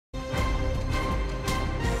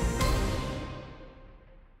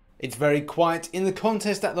It's very quiet in the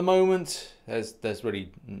contest at the moment. There's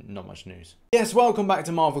really not much news. Yes, welcome back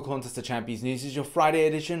to Marvel Contest of Champions News. This is your Friday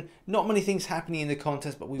edition. Not many things happening in the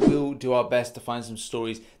contest, but we will do our best to find some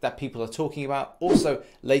stories that people are talking about. Also,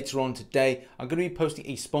 later on today, I'm going to be posting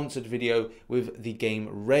a sponsored video with the game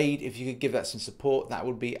Raid. If you could give that some support, that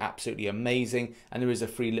would be absolutely amazing. And there is a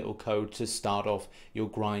free little code to start off your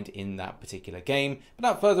grind in that particular game.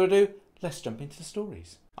 Without further ado, let's jump into the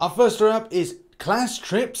stories. Our first story up is class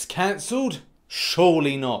trips cancelled?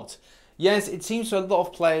 Surely not. Yes, it seems to a lot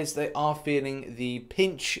of players they are feeling the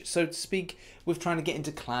pinch, so to speak, with trying to get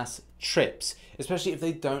into class trips, especially if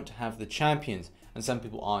they don't have the champions. And some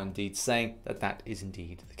people are indeed saying that that is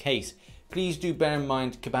indeed the case. Please do bear in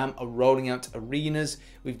mind, Kabam are rolling out arenas.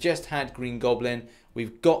 We've just had Green Goblin.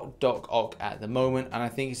 We've got Doc Ock at the moment, and I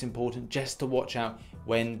think it's important just to watch out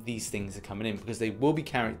when these things are coming in, because they will be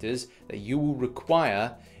characters that you will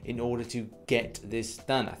require in order to get this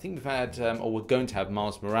done. I think we've had, or we're going to have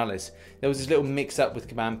Miles Morales. There was this little mix up with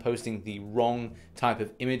Kabam posting the wrong type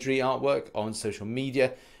of imagery artwork on social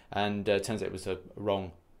media, and turns out it was a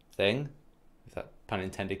wrong thing, if that pun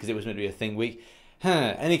intended, because it was meant to be a thing week.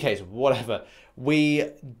 Any case, whatever. We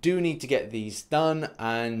do need to get these done,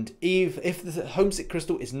 and if the Homesick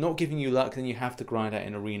Crystal is not giving you luck, then you have to grind out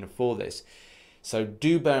an arena for this. So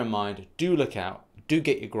do bear in mind, do look out, do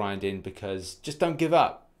get your grind in, because just don't give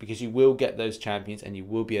up, because you will get those champions and you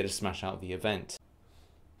will be able to smash out the event.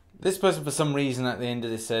 This person, for some reason, at the end of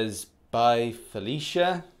this says, "Bye,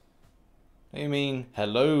 Felicia." What do you mean?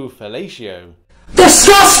 Hello, Felicio.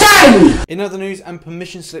 Disgusting! In other news, and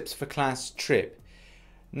permission slips for class trip.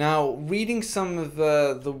 Now, reading some of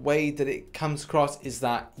the way that it comes across is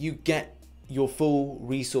that you get your full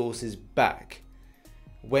resources back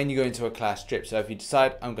when you go into a class trip. So if you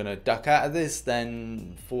decide, I'm going to duck out of this,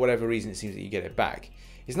 then for whatever reason it seems that you get it back.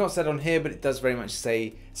 It's not said on here, but it does very much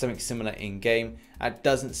say something similar in game. That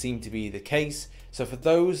doesn't seem to be the case. So for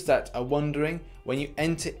those that are wondering, when you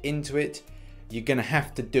enter into it, you're going to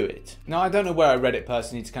have to do it. Now, I don't know where I read it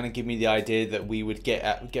personally to kind of give me the idea that we would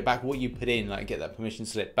get back what you put in, like get that permission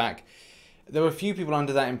slip back. There were a few people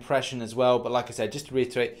under that impression as well, but like I said, just to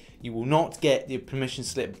reiterate, you will not get the permission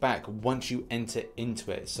slip back once you enter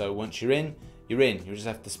into it. So once you're in, you're in. You just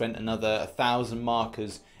have to spend another 1,000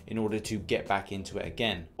 markers in order to get back into it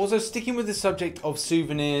again. Also, sticking with the subject of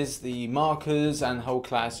souvenirs, the markers and the whole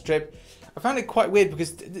class trip, I found it quite weird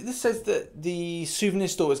because this says that the souvenir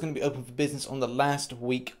store is going to be open for business on the last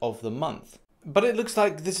week of the month. But it looks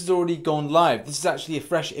like this has already gone live. This is actually a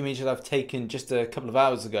fresh image that I've taken just a couple of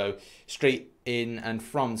hours ago, straight in and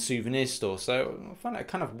from the souvenir store. So I find that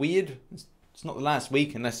kind of weird. It's not the last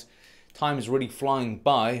week unless time is really flying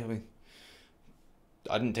by. I mean,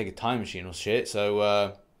 I didn't take a time machine or shit.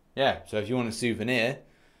 So yeah, so if you want a souvenir,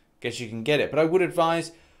 guess you can get it. But I would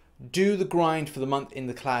advise, do the grind for the month in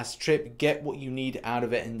the class trip, get what you need out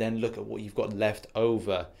of it, and then look at what you've got left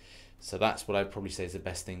over. So that's what I'd probably say is the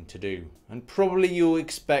best thing to do. And probably you'll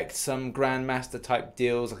expect some Grandmaster type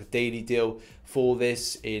deals, like a daily deal for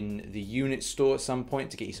this in the unit store at some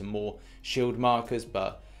point to get you some more shield markers,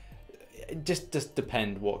 but it just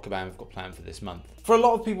depend what Kabam have got planned for this month. For a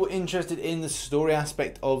lot of people interested in the story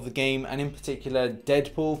aspect of the game, and in particular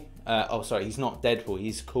Deadpool, oh sorry, he's not Deadpool,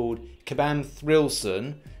 he's called Kabam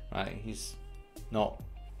Thrillson, right? He's not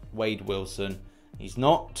Wade Wilson, he's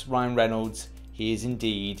not Ryan Reynolds, he is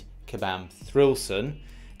indeed Kabam Thrillson.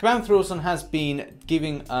 Kabam Thrillson has been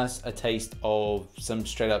giving us a taste of some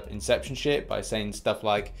straight up Inception shit by saying stuff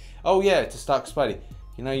like, oh yeah, to Stark Spidey,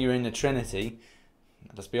 you know you're in the Trinity.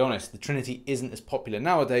 Let's be honest, the Trinity isn't as popular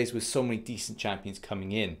nowadays with so many decent champions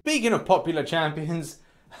coming in. Speaking of popular champions,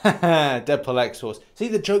 Deadpool X-Force. See,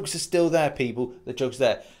 the jokes are still there, people. The jokes are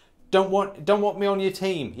there. Don't want me on your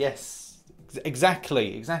team. Yes,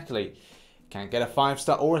 exactly. Can't get a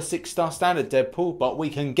 5-star or a 6-star standard Deadpool, but we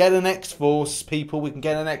can get an X-Force, people. We can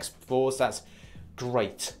get an X-Force. That's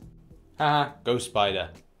great. Haha, go Spider.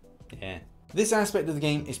 Yeah. This aspect of the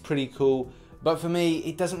game is pretty cool, but for me,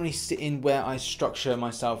 it doesn't really sit in where I structure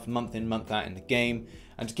myself month in, month out in the game.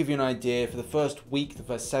 And to give you an idea, for the first week, the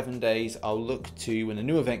first 7 days, I'll look to, when a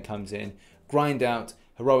new event comes in, grind out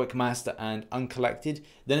Heroic Master and Uncollected.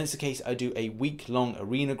 Then it's the case I do a week-long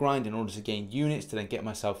arena grind in order to gain units to then get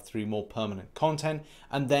myself through more permanent content.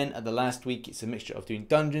 And then at the last week, it's a mixture of doing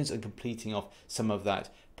dungeons and completing off some of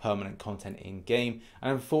that permanent content in game.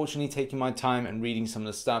 And unfortunately, taking my time and reading some of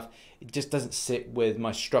the stuff, it just doesn't sit with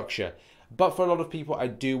my structure. But for a lot of people, I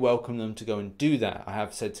do welcome them to go and do that. I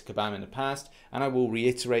have said to Kabam in the past, and I will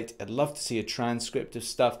reiterate, I'd love to see a transcript of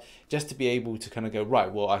stuff just to be able to kind of go, right,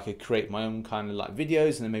 well, I could create my own kind of like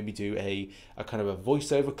videos and then maybe do a kind of a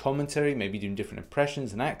voiceover commentary, maybe doing different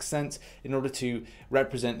impressions and accents in order to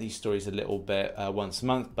represent these stories a little bit once a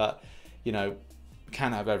month. But, you know,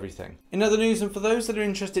 can't have everything. In other news, and for those that are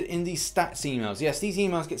interested in these stats emails, yes, these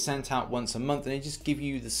emails get sent out once a month and they just give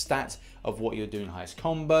you the stats of what you're doing, highest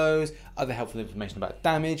combos, other helpful information about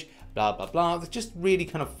damage, blah, blah, blah. It's just really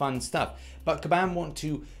kind of fun stuff. But Kabam want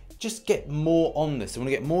to just get more on this. They want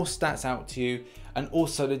to get more stats out to you. And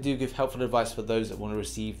also they do give helpful advice for those that want to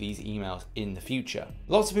receive these emails in the future.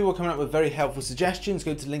 Lots of people are coming up with very helpful suggestions.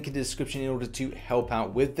 Go to the link in the description in order to help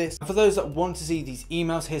out with this. And for those that want to see these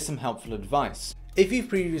emails, here's some helpful advice. If you've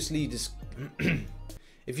previously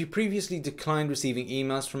declined receiving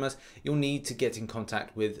emails from us, you'll need to get in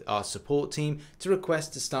contact with our support team to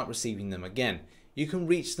request to start receiving them again. You can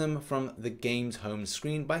reach them from the game's home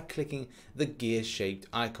screen by clicking the gear-shaped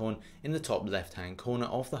icon in the top left-hand corner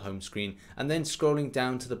of the home screen and then scrolling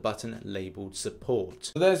down to the button labeled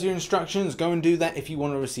support. So there's your instructions. Go and do that if you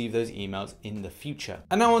want to receive those emails in the future.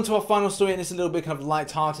 And now on to our final story, and it's a little bit kind of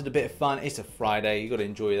light-hearted, a bit of fun. It's a Friday. You got to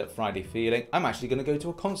enjoy that Friday feeling. I'm actually going to go to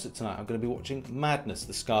a concert tonight. I'm going to be watching Madness,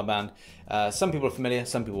 the ska band. Some people are familiar,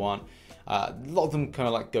 some people aren't. A lot of them kind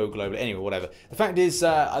of like go global. Anyway, whatever. The fact is,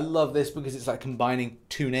 I love this because it's like combining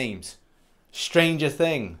two names. Stranger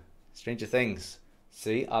Things.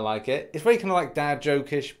 See, I like it. It's very kind of like dad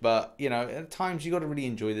joke-ish, but you know, at times you got to really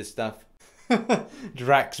enjoy this stuff.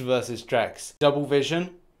 Drax versus Drax. Double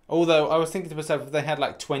vision. Although I was thinking to myself, if they had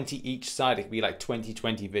like 20 each side, it could be like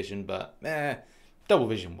 20/20 vision, but double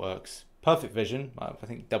vision works. Perfect vision, I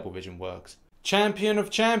think double vision works. Champion of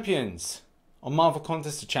Champions. On Marvel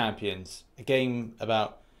Contest of Champions, a game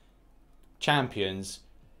about champions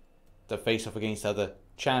that face off against other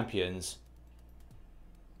champions.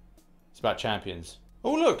 It's about champions.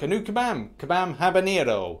 Oh look, a new Kabam. Kabam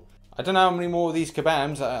Habanero. I don't know how many more of these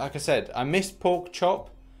Kabams. Like I said, I miss pork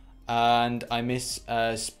chop and I miss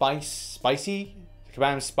spicy.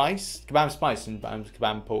 Kabam spice and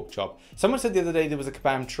Kabam pork chop. Someone said the other day there was a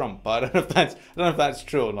Kabam Trump, but I don't know if that's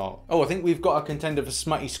true or not. Oh, I think we've got a contender for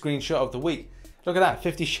smutty screenshot of the week. Look at that,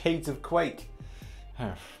 50 Shades of Quake.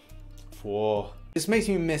 Whoa. This makes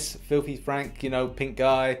me miss Filthy Frank, you know, pink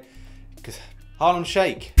guy. Harlem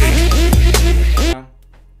Shake. I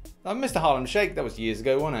missed the Harlem Shake, that was years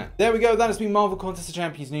ago, wasn't it? There we go, that has been Marvel Contest of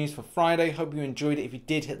Champions news for Friday. Hope you enjoyed it. If you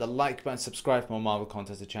did, hit the like button, subscribe for more Marvel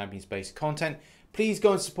Contest of Champions based content. Please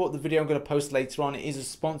go and support the video I'm going to post later on. It is a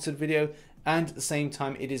sponsored video, and at the same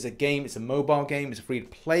time, it is a game. It's a mobile game. It's a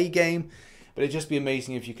free-to-play game. But it'd just be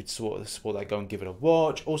amazing if you could support that. Go and give it a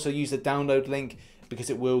watch. Also, use the download link because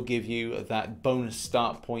it will give you that bonus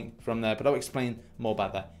start point from there. But I'll explain more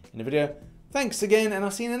about that in the video. Thanks again, and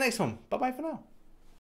I'll see you in the next one. Bye-bye for now.